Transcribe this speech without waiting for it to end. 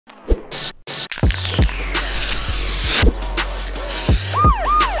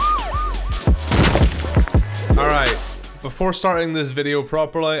before starting this video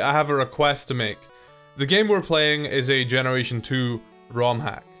properly, I have a request to make. The game we're playing is a Generation 2 ROM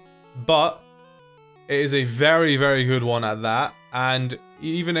hack, but it is a very, very good one at that, and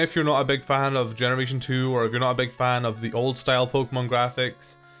even if you're not a big fan of Generation 2, or if you're not a big fan of the old style Pokemon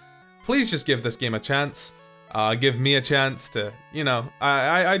graphics, please just give this game a chance. Give me a chance to, you know,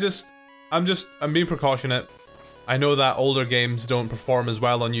 I'm being precautionate. I know that older games don't perform as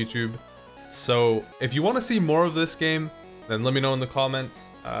well on YouTube, so if you want to see more of this game, then let me know in the comments.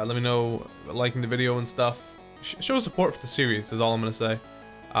 Let me know liking the video and stuff. Show support for the series is all I'm gonna say.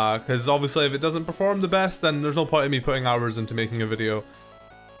 Because obviously if it doesn't perform the best, then there's no point in me putting hours into making a video.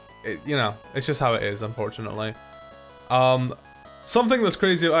 You know, it's just how it is, unfortunately. Something that's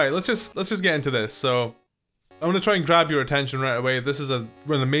crazy. All right, let's just get into this. So I'm gonna try and grab your attention right away. This is an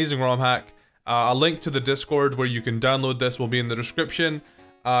amazing ROM hack. A link to the Discord where you can download this will be in the description.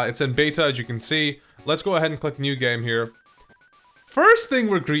 It's in beta, as you can see. Let's go ahead and click new game here. First thing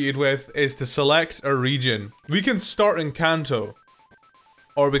we're greeted with is to select a region. We can start in Kanto,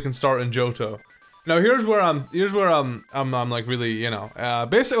 or we can start in Johto. Now here's where I'm like really, you know,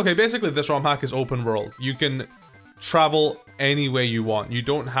 basically this ROM hack is open world. You can travel any way you want. You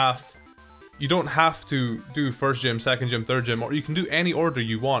don't have to do first gym, second gym, third gym, or you can do any order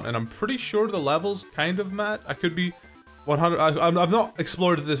you want. And I'm pretty sure the levels kind of match. I could be 100. I've not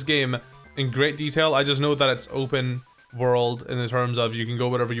explored this game in great detail. I just know that it's open world in the terms of you can go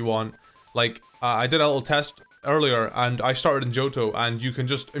whatever you want. Like I did a little test earlier and I started in Johto and you can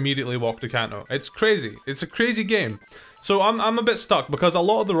just immediately walk to Kanto. It's crazy. It's a crazy game. So I'm a bit stuck because a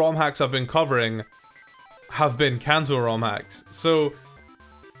lot of the ROM hacks I've been covering have been Kanto ROM hacks. So,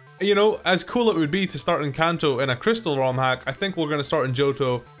 you know, as cool it would be to start in Kanto in a Crystal ROM hack, I think we're going to start in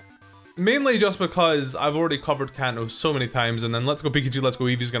Johto. Mainly just because I've already covered Kanto so many times, and then Let's Go Pikachu, Let's Go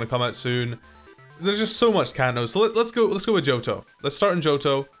Eevee is going to come out soon. There's just so much Kanto, so let's go with Johto. Let's start in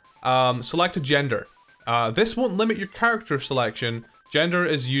Johto. Select a gender. This won't limit your character selection. Gender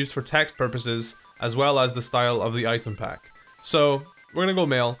is used for text purposes, as well as the style of the item pack. So, we're gonna go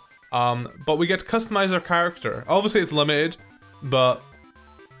male. But we get to customize our character. Obviously it's limited, but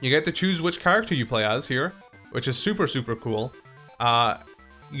you get to choose which character you play as here, which is super, super cool.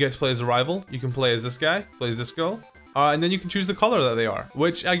 You get to play as a rival. You can play as this guy, play as this girl. And then you can choose the color that they are,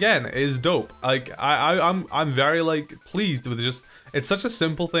 which again is dope. Like I'm very like pleased with it. Just it's such a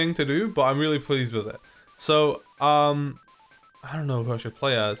simple thing to do, but I'm really pleased with it. So I don't know who I should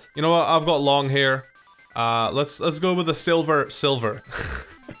play as. You know what? I've got long hair. Let's go with a silver.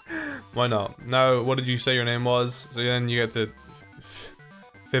 Why not? Now, what did you say your name was? So then you get to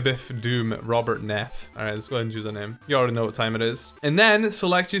Fibif Doom Robert Neff. Alright, let's go ahead and choose a name. You already know what time it is. And then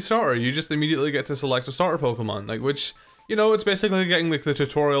select your starter. You just immediately get to select a starter Pokemon. Like, which, you know, it's basically getting like the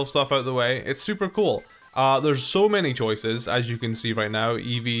tutorial stuff out of the way. It's super cool. There's so many choices, as you can see right now.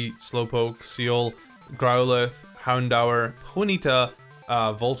 Eevee, Slowpoke, Seal, Growlithe, Houndour, Ponyta,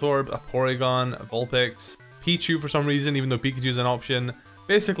 Voltorb, a Porygon, a Vulpix, Pichu for some reason, even though Pikachu's an option.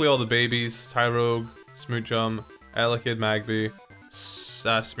 Basically all the babies. Tyrogue, Smoochum, Elekid, Magby,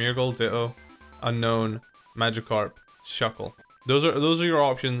 Smeargle, Ditto, Unknown, Magikarp, Shuckle. Those are your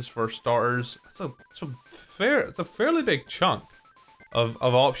options for starters. It's a fairly big chunk of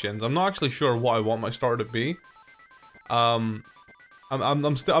options. I'm not actually sure what I want my starter to be. I'm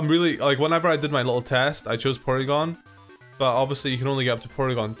really like whenever I did my little test, I chose Porygon, but obviously you can only get up to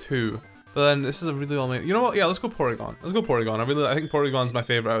Porygon 2. But then this is a really only. You know what? Yeah, let's go Porygon. Let's go Porygon. I think Porygon's my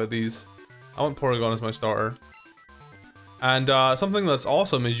favorite out of these. I want Porygon as my starter. And something that's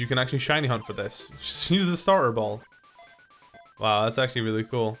awesome is you can actually shiny hunt for this. Just use the starter ball. Wow, that's actually really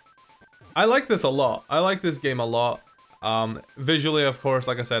cool. I like this a lot. I like this game a lot. Visually, of course,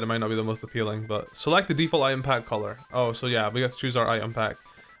 like I said, it might not be the most appealing, but select the default item pack color. Oh, so yeah, we get to choose our item pack.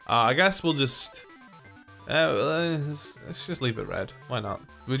 I guess we'll just... let's just leave it red. Why not?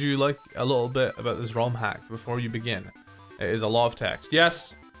 Would you like a little bit about this ROM hack before you begin? It is a lot of text.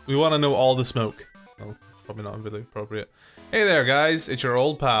 Yes, we want to know all the smoke. Well, it's probably not really appropriate. Hey there guys, it's your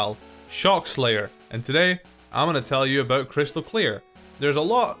old pal, Shock Slayer, and today I'm going to tell you about Crystal Clear. There's a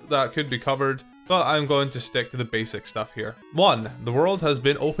lot that could be covered, but I'm going to stick to the basic stuff here. 1. The world has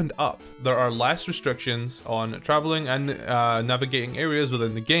been opened up. There are less restrictions on traveling and navigating areas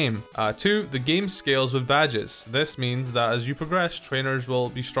within the game. 2. The game scales with badges. This means that as you progress, trainers will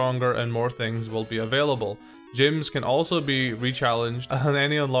be stronger and more things will be available. Gyms can also be re-challenged on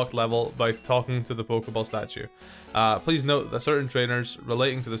any unlocked level by talking to the Pokeball statue. Please note that certain trainers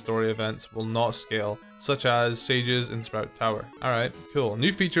relating to the story events will not scale, such as Sages in Sprout Tower. Alright, cool.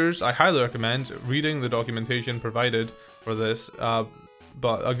 New features. I highly recommend reading the documentation provided for this.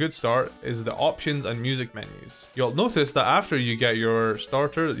 but a good start is the options and music menus. You'll notice that after you get your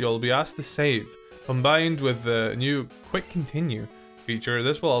starter, you'll be asked to save. Combined with the new Quick Continue feature,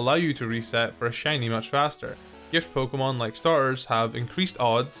 this will allow you to reset for a shiny much faster. Gift Pokemon like starters have increased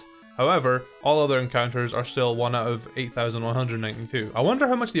odds. However, all other encounters are still 1 out of 8,192. I wonder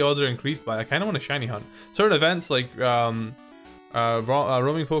how much the odds are increased by. I kind of want a shiny hunt. Certain events like roaming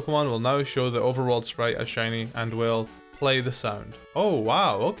Pokemon will now show the overworld sprite as shiny and will play the sound. Oh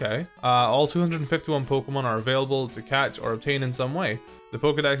wow, okay. All 251 Pokemon are available to catch or obtain in some way. The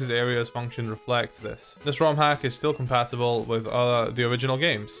Pokédex's area's function reflects this. This ROM hack is still compatible with the original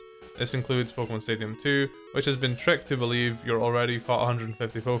games. This includes Pokemon Stadium 2, which has been tricked to believe you're already caught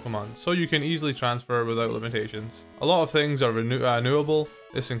 150 Pokemon, so you can easily transfer without limitations. A lot of things are renewable.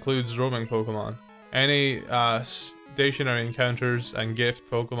 This includes roaming Pokemon. Any stationary encounters and gift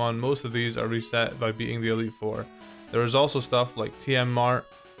Pokemon, most of these are reset by beating the Elite Four. There is also stuff like TM Mart,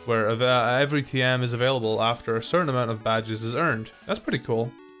 where every TM is available after a certain amount of badges is earned. That's pretty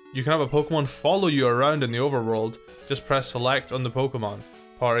cool. You can have a Pokemon follow you around in the overworld. Just press select on the Pokemon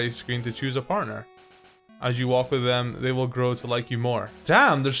party screen to choose a partner. As you walk with them, they will grow to like you more.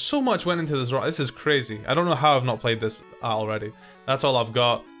 Damn, there's so much went into this. This is crazy. I don't know how I've not played this already. That's all I've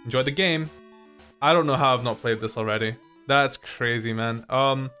got. Enjoy the game. I don't know how I've not played this already. That's crazy, man.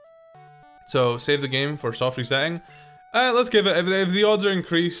 So save the game for soft resetting. Let's give it. If the odds are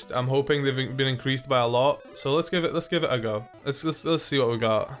increased, I'm hoping they've been increased by a lot. So let's give it a go. Let's see what we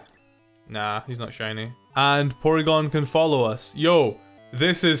got. Nah, he's not shiny. And Porygon can follow us. Yo,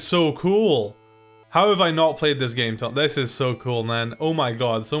 this is so cool. How have I not played this game? This is so cool, man. Oh my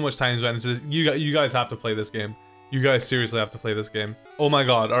god, so much time's went into this. You guys have to play this game. You guys seriously have to play this game. Oh my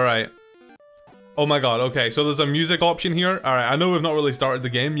god, alright. Oh my god, okay, so there's a music option here. Alright, I know we've not really started the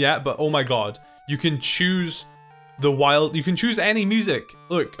game yet, but oh my god. You can choose you can choose any music.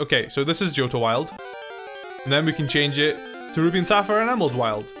 Look, okay, so this is Johto Wild. And then we can change it to Ruby and Sapphire and Emerald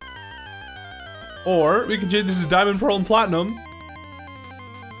Wild. Or we can change it to Diamond, Pearl, and Platinum.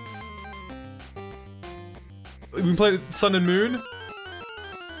 We can play Sun and Moon.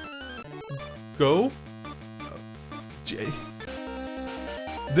 Go.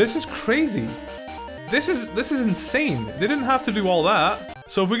 This is crazy. This is insane. They didn't have to do all that.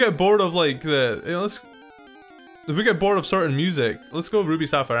 So if we get bored of like if we get bored of certain music, let's go Ruby,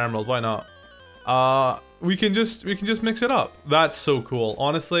 Sapphire, Emerald. Why not? We can just mix it up. That's so cool.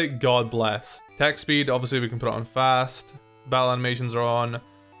 Honestly, God bless. Text speed, obviously we can put it on fast. Battle animations are on.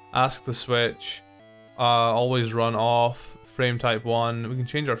 Ask the switch. Always run off. Frame type 1. We can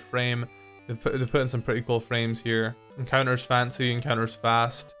change our frame. They've put in some pretty cool frames here. Encounters fancy, encounters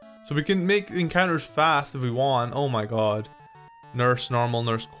fast. So we can make encounters fast if we want. Oh my god. Nurse normal,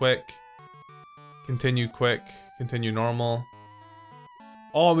 nurse quick. Continue quick, continue normal.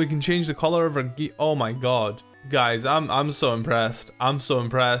 Oh, we can change the color of our gi. Oh my god. Guys, I'm so impressed. I'm so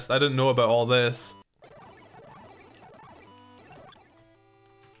impressed. I didn't know about all this.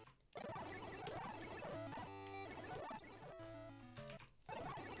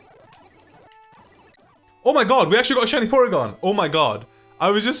 Oh my god, we actually got a shiny Porygon. Oh my god. I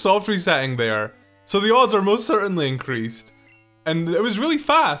was just soft resetting there. So the odds are most certainly increased. And it was really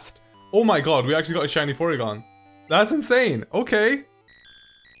fast. Oh my god, we actually got a shiny Porygon. That's insane. Okay.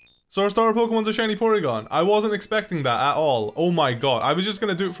 So our starter Pokemon's a shiny Porygon. I wasn't expecting that at all. Oh my god. I was just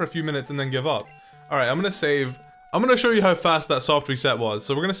going to do it for a few minutes and then give up. Alright, I'm going to save. I'm going to show you how fast that soft reset was.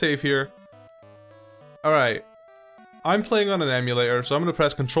 So we're going to save here. Alright. I'm playing on an emulator, so I'm going to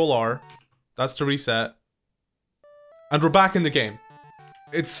press Control R. That's to reset. And we're back in the game.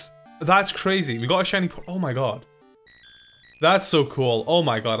 That's crazy. We got a shiny oh my god. That's so cool. Oh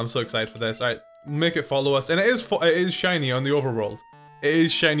my god, I'm so excited for this. Alright, make it follow us. And it is shiny on the overworld. It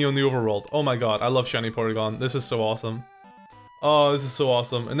is shiny on the overworld. Oh my god, I love shiny Porygon. This is so awesome. Oh, this is so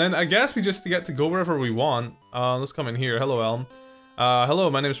awesome. And then I guess we just get to go wherever we want. Let's come in here. Hello, Elm. Hello,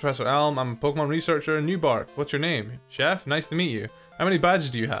 my name is Professor Elm. I'm a Pokemon researcher in New Bark. What's your name? Chef? Nice to meet you. How many badges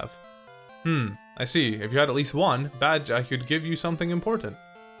do you have? I see. If you had at least one badge, I could give you something important.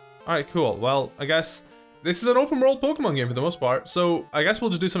 Alright, cool. Well, I guess this is an open world Pokemon game for the most part, so I guess we'll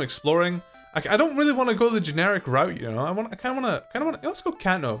just do some exploring. I don't really want to go the generic route, you know. I kind of want to, let's go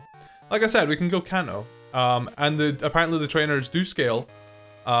Kanto. Like I said, we can go Kanto. And apparently the trainers do scale.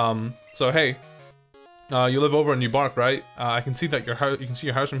 So hey, you live over in New Bark, right? I can see that you can see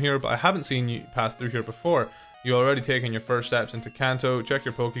your house from here, but I haven't seen you pass through here before. You're already taking your first steps into Kanto. Check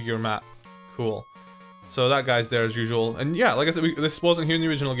your Pokegear map. Cool. So that guy's there as usual. And yeah, like I said, this wasn't here in the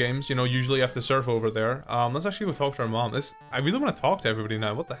original games. You know, usually you have to surf over there. Let's actually go talk to our mom. I really want to talk to everybody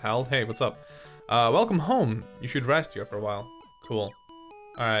now. What the hell? Hey, what's up? Welcome home. You should rest here for a while. Cool.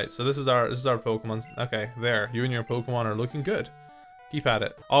 Alright, so this is our Pokemon. Okay, there. You and your Pokemon are looking good. Keep at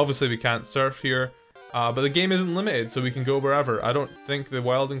it. Obviously we can't surf here, but the game isn't limited, so we can go wherever. I don't think the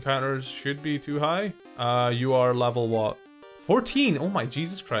wild encounters should be too high. You are level what? 14! Oh my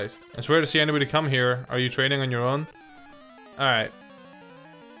Jesus Christ. It's rare to see anybody come here. Are you training on your own? Alright.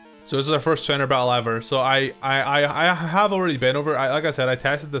 So this is our first trainer battle ever. So I have already been over. Like I said, I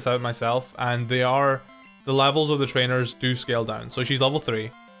tested this out myself, and the levels of the trainers do scale down. So she's level 3.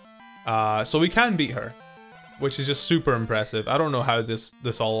 So we can beat her, which is just super impressive. I don't know how this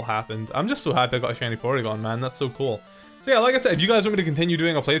all happened. I'm just so happy I got a shiny Porygon, man. That's so cool. So yeah, like I said, if you guys want me to continue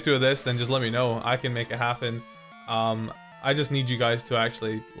doing a playthrough of this, then just let me know. I can make it happen. I just need you guys to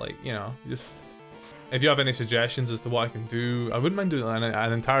actually, like, you know, just... If you have any suggestions as to what I can do, I wouldn't mind doing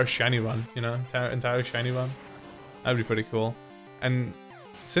an entire shiny run, you know? Entire shiny run. That'd be pretty cool. And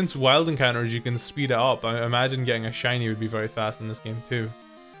since wild encounters, you can speed it up. I imagine getting a shiny would be very fast in this game too.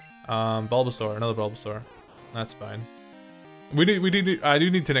 Bulbasaur, another Bulbasaur. That's fine. I do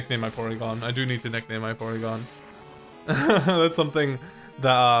need to nickname my Porygon. I do need to nickname my Porygon. That's something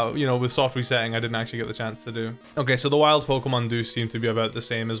that, you know, with soft resetting, I didn't actually get the chance to do. Okay, so the wild Pokemon do seem to be about the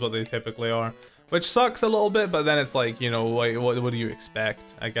same as what they typically are, which sucks a little bit, but then it's like, you know, like, what do you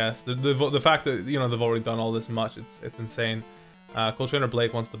expect, I guess? The fact that, you know, they've already done all this much, it's insane. Cool Trainer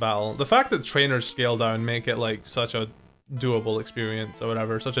Blake wants to battle. The fact that trainers scale down make it, like, such a doable experience or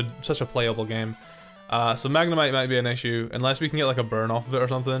whatever, such a playable game. So Magnemite might be an issue, unless we can get like a burn off of it or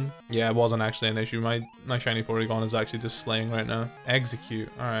something. Yeah, it wasn't actually an issue. My shiny Porygon is actually just slaying right now. Execute,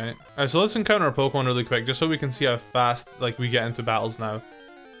 alright. Alright, so let's encounter a Pokemon really quick, just so we can see how fast, like, we get into battles now.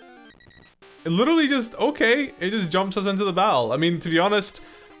 It literally just, okay, it just jumps us into the battle. I mean, to be honest,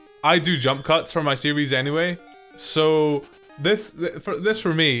 I do jump cuts for my series anyway, so this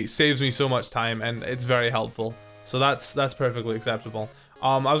for me saves me so much time, and it's very helpful. So that's perfectly acceptable.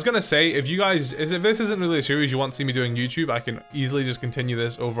 I was gonna say, if this isn't really a series you want to see me doing YouTube, I can easily just continue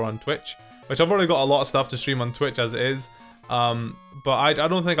this over on Twitch, which I've already got a lot of stuff to stream on Twitch as it is. But I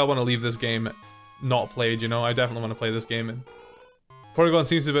don't think I want to leave this game not played, you know? I definitely want to play this game. And Porygon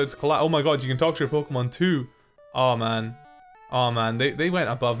seems to be about to collapse. Oh my god, you can talk to your Pokemon too. Oh man. Oh man, they went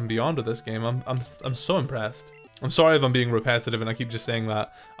above and beyond with this game. I'm so impressed. I'm sorry if I'm being repetitive and I keep just saying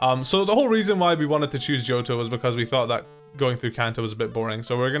that. So the whole reason why we wanted to choose Johto was because we thought that going through Kanto was a bit boring.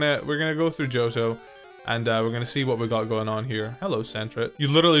 So we're gonna go through Johto, and we're gonna see what we got going on here. Hello, Sentret. You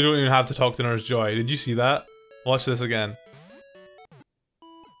literally don't even have to talk to Nurse Joy. Did you see that? Watch this again.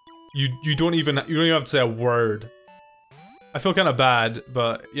 You don't even have to say a word. I feel kind of bad,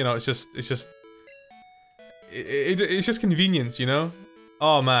 but you know, it's just convenience, you know?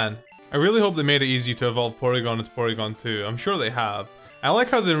 Oh man. I really hope they made it easy to evolve Porygon into Porygon 2. I'm sure they have. I like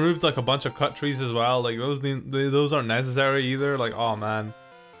how they removed like a bunch of cut trees as well. Like those aren't necessary either. Like, oh man.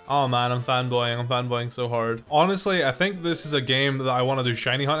 Oh man, I'm fanboying so hard. Honestly, I think this is a game that I want to do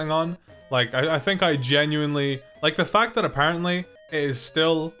shiny hunting on. Like, I think I genuinely like the fact that apparently it is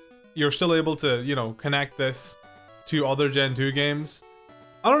still, you're still able to, you know, connect this to other Gen 2 games.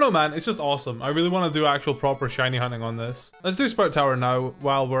 I don't know, man. It's just awesome. I really want to do actual proper shiny hunting on this. Let's do Sprout Tower now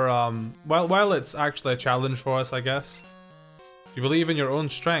while we're while it's actually a challenge for us, I guess. You believe in your own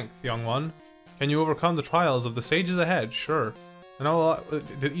strength, young one. Can you overcome the trials of the sages ahead? Sure. You know,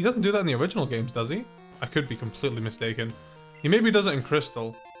 he doesn't do that in the original games, does he? I could be completely mistaken. He maybe does it in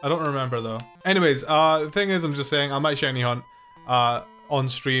Crystal. I don't remember though. Anyways, the thing is, I'm just saying I might shiny hunt on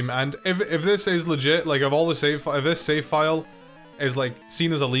stream, and if this is legit, like if all the if this save file is like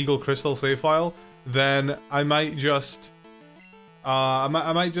seen as a legal Crystal save file, then I might just I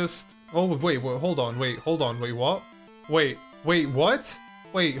might just, oh wait, hold on, wait, what? Wait, what?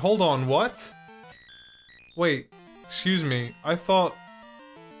 Wait, hold on, what? Wait, excuse me, I thought,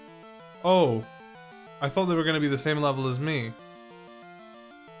 oh, I thought they were gonna be the same level as me.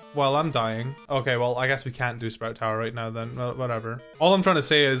 Well, I'm dying. Okay, well, I guess we can't do Sprout Tower right now then. Well, whatever. All I'm trying to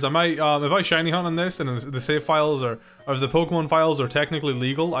say is, I might, if I shiny hunt on this and the save files or the Pokemon files are technically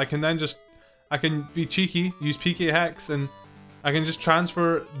legal, I can then just, I can be cheeky, use PK Hex, and I can just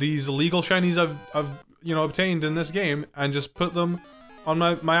transfer these legal shinies I've you know, obtained in this game and just put them on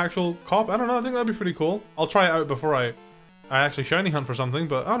my actual cop. I don't know, I think that'd be pretty cool. I'll try it out before I actually shiny hunt for something,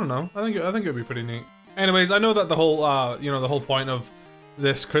 but I don't know. I think it'd be pretty neat. Anyways, I know that the whole, you know, the whole point of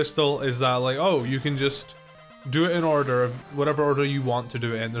this crystal is that, like, oh, you can just do it in order of whatever order you want to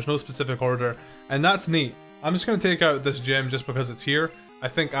do it in. There's no specific order, and that's neat. I'm just gonna take out this gym just because it's here. I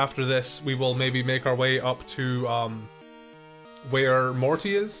think after this we will maybe make our way up to where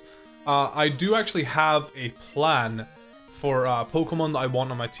Morty is. I do actually have a plan for Pokemon that I want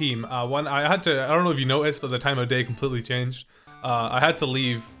on my team. When I don't know if you noticed, but the time of day completely changed. I had to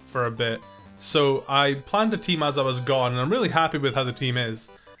leave for a bit. So I planned a team as I was gone, and I'm really happy with how the team is.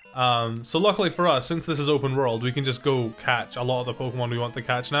 So luckily for us, since this is open world, we can just go catch a lot of the Pokemon we want to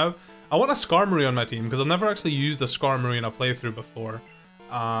catch now. I want a Skarmory on my team because I've never actually used a Skarmory in a playthrough before,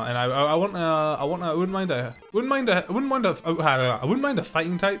 and I wouldn't mind a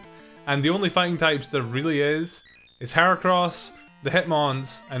fighting type, and the only fighting types there really is Heracross, the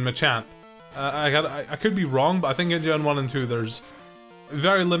Hitmons, and Machamp. I could be wrong, but I think in Gen 1 and 2 there's a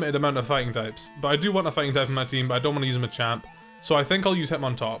very limited amount of fighting types. But I do want a fighting type in my team, but I don't want to use Machamp. So I think I'll use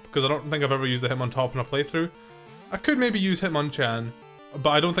Hitmontop, because I don't think I've ever used the Hitmontop in a playthrough. I could maybe use Hitmonchan,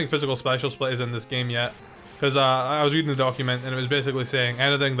 but I don't think Physical Special Split is in this game yet. Because I was reading the document, and it was basically saying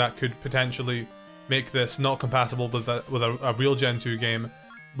anything that could potentially make this not compatible with a real Gen 2 game,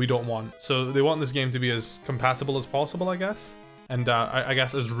 we don't want. So they want this game to be as compatible as possible, I guess. And I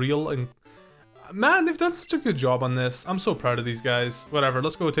guess as real and... Man, they've done such a good job on this. I'm so proud of these guys. Whatever,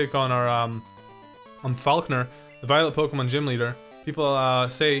 let's go take on our... on Falkner, the Violet Pokemon Gym Leader. People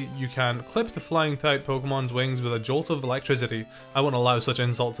say you can clip the flying type Pokemon's wings with a jolt of electricity. I won't allow such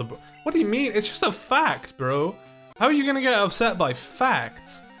insults. What do you mean? It's just a fact, bro. How are you gonna get upset by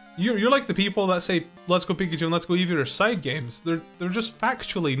facts? You're like the people that say, let's go Pikachu and let's go Eevee are side games. They're just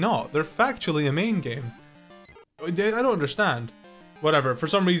factually not. They're factually a main game. I don't understand. Whatever, for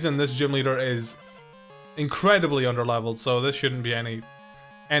some reason this gym leader is incredibly underleveled, so this shouldn't be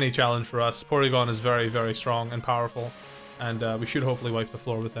any challenge for us. Porygon is very, very strong and powerful, and we should hopefully wipe the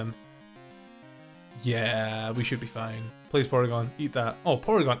floor with him. Yeah, we should be fine. Please, Porygon, eat that. Oh,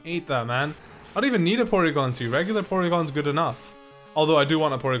 Porygon ate that, man. I don't even need a Porygon 2. Regular Porygon's good enough. Although I do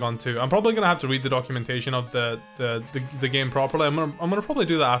want a Porygon 2. I'm probably gonna have to read the documentation of the game properly. I'm gonna probably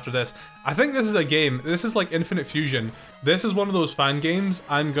do that after this. I think this is a game. This is like Infinite Fusion. This is one of those fan games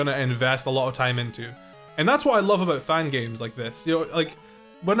I'm gonna invest a lot of time into, and that's what I love about fan games like this. You know, like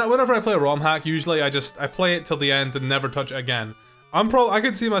whenever I play a ROM hack, usually I play it till the end and never touch it again. I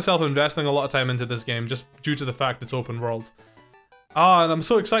could see myself investing a lot of time into this game just due to the fact it's open world. And I'm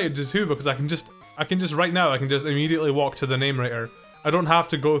so excited too because I can just right now immediately walk to the name writer. I don't have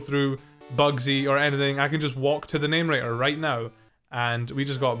to go through Bugsy or anything. I can just walk to the name writer right now. And we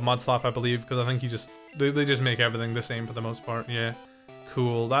just got Mudslap, I believe, because I think they just make everything the same for the most part. Yeah,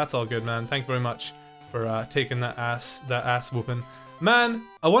 cool. That's all good, man. Thank you very much for taking that ass whooping. Man,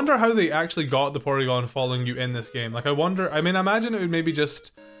 I wonder how they actually got the Porygon following you in this game. Like, I imagine it would maybe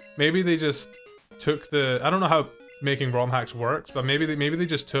they just took I don't know how making ROM hacks works, but maybe they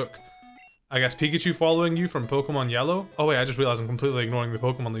just took, I guess, Pikachu following you from Pokemon Yellow. Oh wait, I just realized I'm completely ignoring the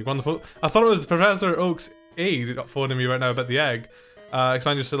Pokemon League. I thought it was Professor Oak's aide phoning me right now about the egg.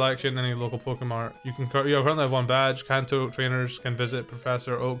 Expand your selection, any local Pokemon. You currently have one badge. Kanto trainers can visit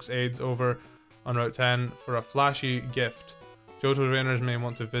Professor Oak's aides over on Route 10 for a flashy gift. Johto trainers may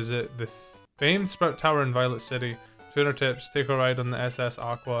want to visit the famed Sprout Tower in Violet City. Trainer tips, take a ride on the SS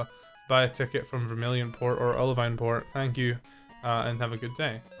Aqua, buy a ticket from Vermilion Port or Olivine Port. Thank you. And have a good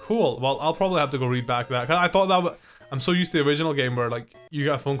day. Cool. Well, I'll probably have to go read back that. Cause I thought that I'm so used to the original game where like you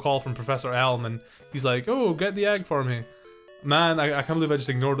got a phone call from Professor Elm and he's like, "Oh, get the egg for me." Man, I can't believe I just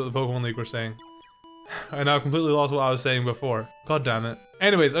ignored what the Pokemon League were saying. I now completely lost what I was saying before. God damn it.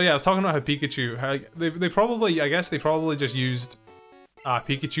 Anyways, oh yeah, I was talking about how Pikachu. They probably just used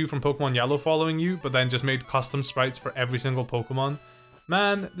Pikachu from Pokemon Yellow following you, but then just made custom sprites for every single Pokemon.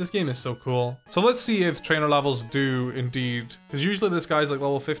 Man, this game is so cool. So let's see if trainer levels do indeed, because usually this guy's like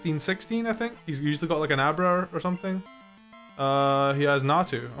level 15, 16, I think. He's usually got like an Abra or something. He has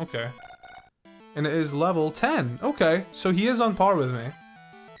Natu, okay. And it is level 10, okay. So he is on par with me.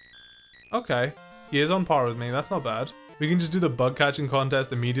 Okay, he is on par with me, that's not bad. We can just do the bug catching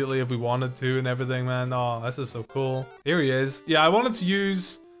contest immediately if we wanted to and everything, man. Oh, this is so cool. Here he is. Yeah, I wanted to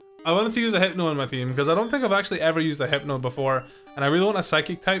use a Hypno in my team because I don't think I've actually ever used a Hypno before, and I really want a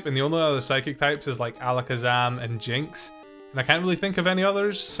Psychic type, and the only other Psychic types is like Alakazam and Jinx, and I can't really think of any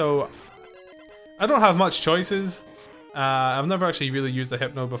others, so I don't have much choices. I've never actually really used a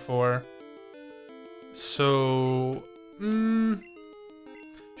Hypno before, so should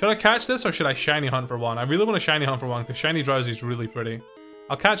I catch this or should I Shiny Hunt for one? I really want to Shiny Hunt for one because Shiny Drowsy is really pretty.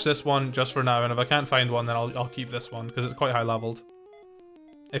 I'll catch this one just for now, and if I can't find one, then I'll keep this one because it's quite high leveled.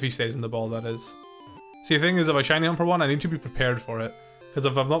 If he stays in the ball, that is. See, the thing is, if I Shiny Hunt for one, I need to be prepared for it. Because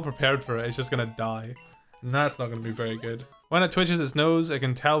if I'm not prepared for it, it's just going to die. And that's not going to be very good. When it twitches its nose, it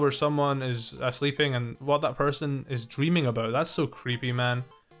can tell where someone is sleeping and what that person is dreaming about. That's so creepy, man.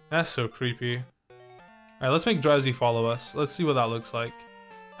 That's so creepy. Alright, let's make Drowsy follow us. Let's see what that looks like.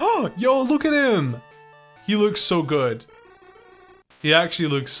 Oh, yo, look at him! He looks so good. He actually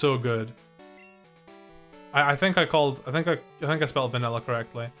looks so good. I think I spelled vanilla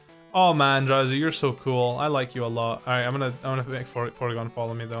correctly. Oh man, Drowsy, you're so cool. I like you a lot. Alright, I'm gonna make Porygon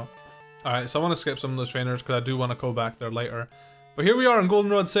follow me though. Alright, so I want to skip some of those trainers because I do want to go back there later. But here we are in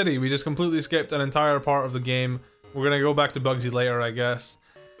Goldenrod City. We just completely skipped an entire part of the game. We're gonna go back to Bugsy later, I guess.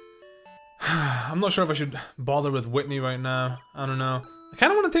 I'm not sure if I should bother with Whitney right now. I don't know. I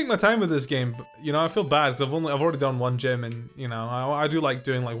kind of want to take my time with this game, but, you know, I feel bad because I've already done one gym, and you know, I do like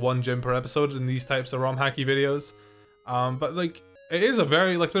doing like one gym per episode in these types of ROM hacky videos. But like, it is a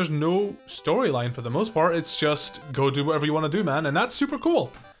very like, there's no storyline for the most part. It's just go do whatever you want to do, man, and that's super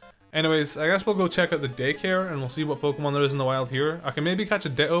cool. Anyways, I guess we'll go check out the daycare and we'll see what Pokemon there is in the wild here. I can maybe catch a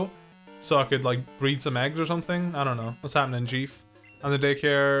Ditto, so I could like breed some eggs or something. I don't know what's happening, Chief. On the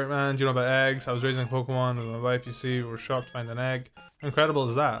daycare, man, do you know about eggs? I was raising Pokemon with my wife, you see. We were shocked to find an egg. How incredible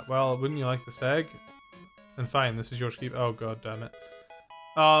is that? Well, wouldn't you like this egg? Then fine, this is yours to keep. Oh god damn it.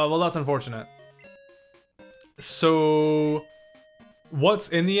 Well, that's unfortunate. So, what's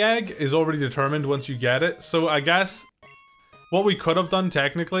in the egg is already determined once you get it. So I guess what we could have done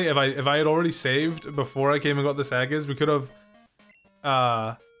technically, if I had already saved before I came and got this egg, is we could have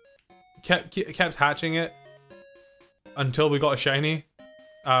kept hatching it until we got a shiny,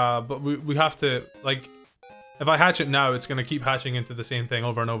 but we have to, like, if I hatch it now, it's gonna keep hatching into the same thing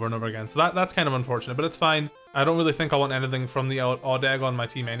over and over and over again. So that's kind of unfortunate, but it's fine. I don't really think I want anything from the odd egg on my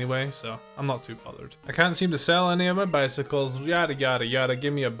team anyway, so I'm not too bothered. I can't seem to sell any of my bicycles, yada yada yada.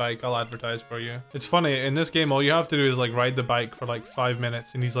 Give me a bike, I'll advertise for you. It's funny, in this game, all you have to do is like ride the bike for like 5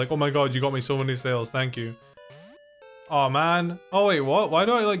 minutes, and he's like, oh my god, you got me so many sales, thank you. Oh man. Oh wait, what? Why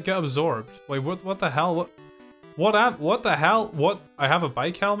do I like get absorbed? Wait, what the hell? What the hell? What? I have a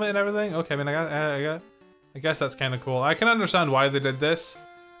bike helmet and everything? Okay, I mean, I guess that's kind of cool. I can understand why they did this.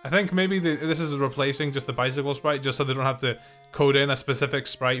 I think maybe this is replacing just the bicycle sprite, just so they don't have to code in a specific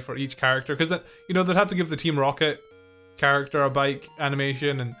sprite for each character. Because, you know, they'd have to give the Team Rocket character a bike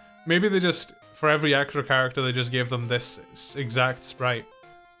animation, and maybe they just, for every extra character, they just gave them this exact sprite.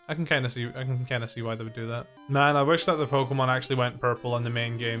 I can kind of see why they would do that. Man, I wish that the Pokemon actually went purple in the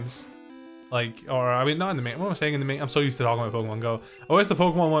main games. Like, or I mean, not in the main. What am I saying in the main? I'm so used to talking about Pokemon Go. I wish the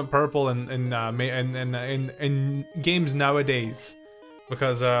Pokemon went purple in games nowadays,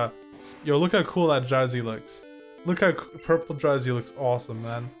 because yo, look how cool that Drowsy looks. Look how purple Drowsy looks awesome,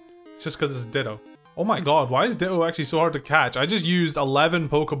 man. It's just because it's Ditto. Oh my god, why is Ditto actually so hard to catch? I just used 11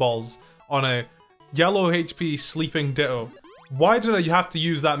 Pokeballs on a yellow HP sleeping Ditto. Why did I have to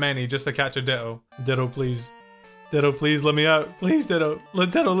use that many just to catch a Ditto? Ditto, please. Ditto, please let me out. Please, Ditto.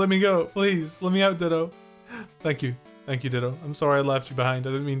 Ditto, let me go. Please, let me out, Ditto. Thank you. Thank you, Ditto. I'm sorry I left you behind.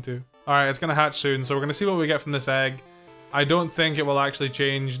 I didn't mean to. Alright, it's gonna hatch soon, so we're gonna see what we get from this egg. I don't think it will actually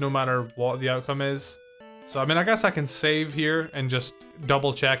change no matter what the outcome is. So, I mean, I guess I can save here and just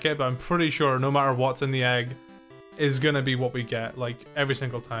double check it, but I'm pretty sure no matter what's in the egg is gonna be what we get, like, every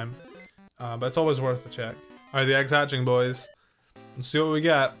single time. But it's always worth a check. Alright, the egg's hatching, boys. Let's see what we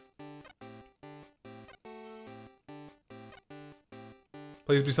get.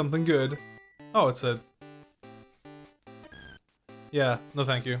 Please be something good. Oh, it's a... Yeah, no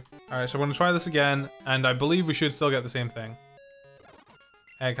thank you. Alright, so we're gonna try this again, and I believe we should still get the same thing.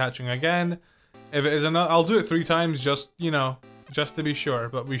 Egg hatching again. If it is another... I'll do it 3 times, just, you know, just to be sure,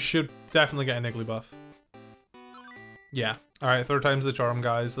 but we should definitely get a Niggly buff. Yeah. Alright, 3rd time's the charm,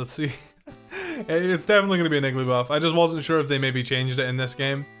 guys. Let's see. It's definitely gonna be a Niggly buff. I just wasn't sure if they maybe changed it in this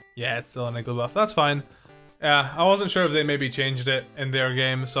game. Yeah, it's still a Niggly buff. That's fine. Yeah, I wasn't sure if they maybe changed it in their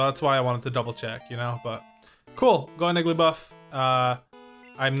game, so that's why I wanted to double check, you know, but cool, got a Niggly buff.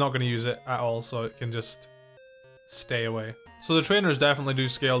 I'm not going to use it at all, so it can just stay away. So the trainers definitely do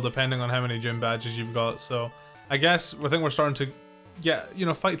scale depending on how many gym badges you've got, so I guess I think we're starting to get, you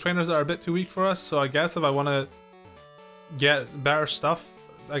know, fight trainers that are a bit too weak for us, so I guess if I want to get better stuff,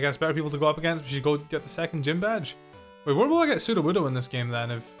 I guess better people to go up against, we should go get the 2nd gym badge. Wait, where will I get Sudowoodo in this game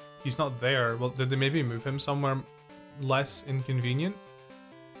then if he's not there? Well, did they maybe move him somewhere less inconvenient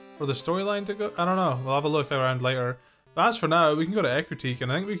for the storyline to go? I don't know. We'll have a look around later. But as for now, we can go to Ecruteak,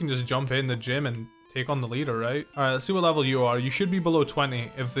 and I think we can just jump in the gym and take on the leader, right? Alright, let's see what level you are. You should be below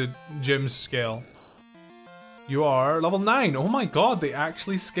 20 if the gyms scale. You are level 9. Oh my god, they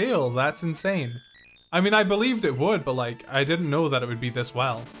actually scale. That's insane. I mean, I believed it would, but like, I didn't know that it would be this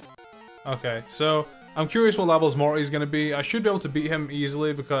well. Okay, so I'm curious what levels Morty's gonna be. I should be able to beat him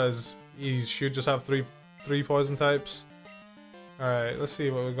easily because he should just have three poison types. Alright, let's see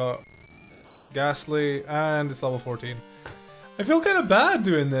what we got. Ghastly, and it's level 14. I feel kind of bad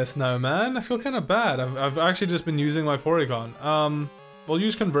doing this now, man. I feel kind of bad. I've actually just been using my Porygon. We'll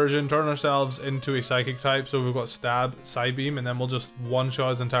use Conversion, turn ourselves into a Psychic type, so we've got Stab, Psybeam, and then we'll just one-shot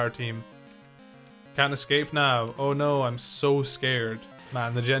his entire team. Can't escape now. Oh no, I'm so scared.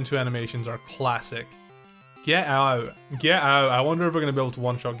 Man, the Gen 2 animations are classic. Get out. Get out. I wonder if we're going to be able to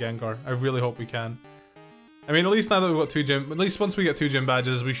one-shot Gengar. I really hope we can. I mean, at least now that we've got 2 gym... At least once we get 2 gym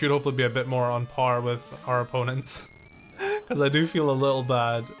badges, we should hopefully be a bit more on par with our opponents. Because I do feel a little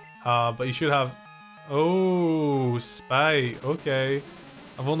bad. But you should have... Oh, Spite. Okay.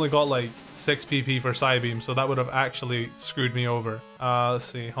 I've only got like 6 PP for Psybeam, so that would have actually screwed me over. Let's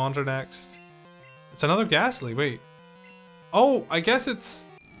see. Haunter next. It's another Ghastly. Wait. Oh, I guess it's...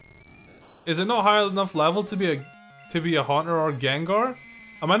 Is it not high enough level to be a Haunter or Gengar?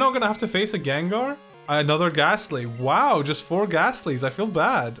 Am I not gonna have to face a Gengar? Another Ghastly. Wow, just 4 Ghastlies. I feel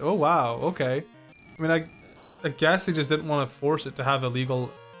bad. Oh wow, okay. I mean, I guess they just didn't want to force it to have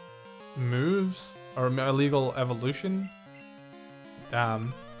illegal moves or illegal evolution.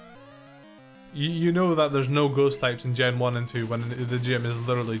 Damn. You know that there's no ghost types in Gen 1 and 2 when the gym is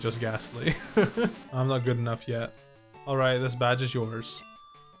literally just Ghastly. I'm not good enough yet. Alright, this badge is yours.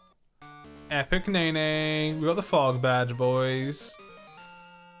 Epic Nene. We got the fog badge, boys.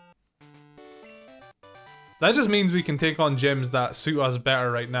 That just means we can take on gyms that suit us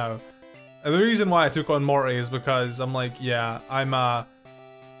better right now. And the reason why I took on Morty is because I'm like, yeah, I'm a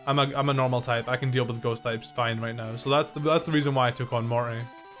normal type. I can deal with ghost types fine right now. So that's the reason why I took on Morty.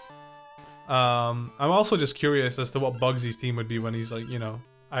 I'm also just curious as to what Bugsy's team would be when he's like, you know,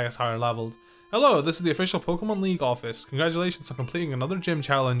 I guess higher leveled. Hello, this is the official Pokemon League office. Congratulations on completing another gym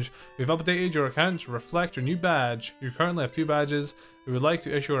challenge. We've updated your account to reflect your new badge. You currently have 2 badges. We would like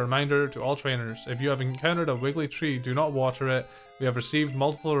to issue a reminder to all trainers. If you have encountered a wiggly tree, do not water it. We have received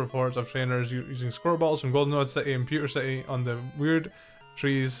multiple reports of trainers using squirrel balls from Golden Node City and Pewter City on the weird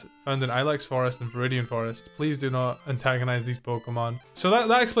trees found in Ilex Forest and Viridian Forest. Please do not antagonize these Pokemon. So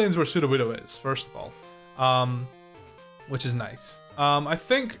that explains where Sudowoodo is, first of all. Which is nice. I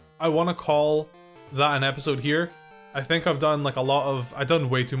think I want to call that an episode here. I think I've done like I've done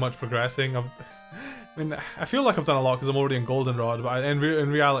way too much progressing. I mean, I feel like I've done a lot because I'm already in Goldenrod, but in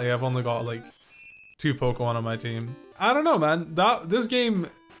reality, I've only got like 2 Pokemon on my team. I don't know, man. This game,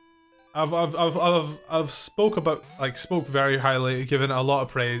 I've spoke very highly, given it a lot of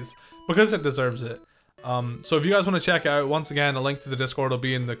praise because it deserves it. So if you guys want to check it out, once again, a link to the Discord will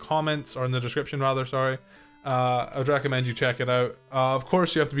be in the comments or in the description rather. Sorry. I would recommend you check it out. Of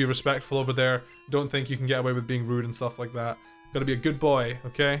course, you have to be respectful over there. Don't think you can get away with being rude and stuff like that. Gotta be a good boy,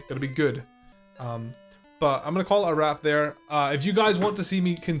 okay? Gotta be good. But I'm gonna call it a wrap there. If you guys want to see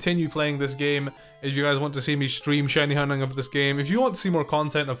me continue playing this game, if you guys want to see me stream shiny hunting of this game, if you want to see more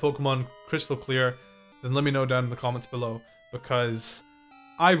content of Pokemon Crystal Clear, then let me know down in the comments below, because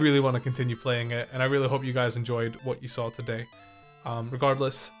I really want to continue playing it, and I really hope you guys enjoyed what you saw today.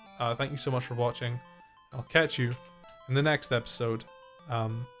 Regardless, thank you so much for watching. I'll catch you in the next episode.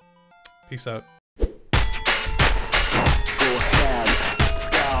 Peace out.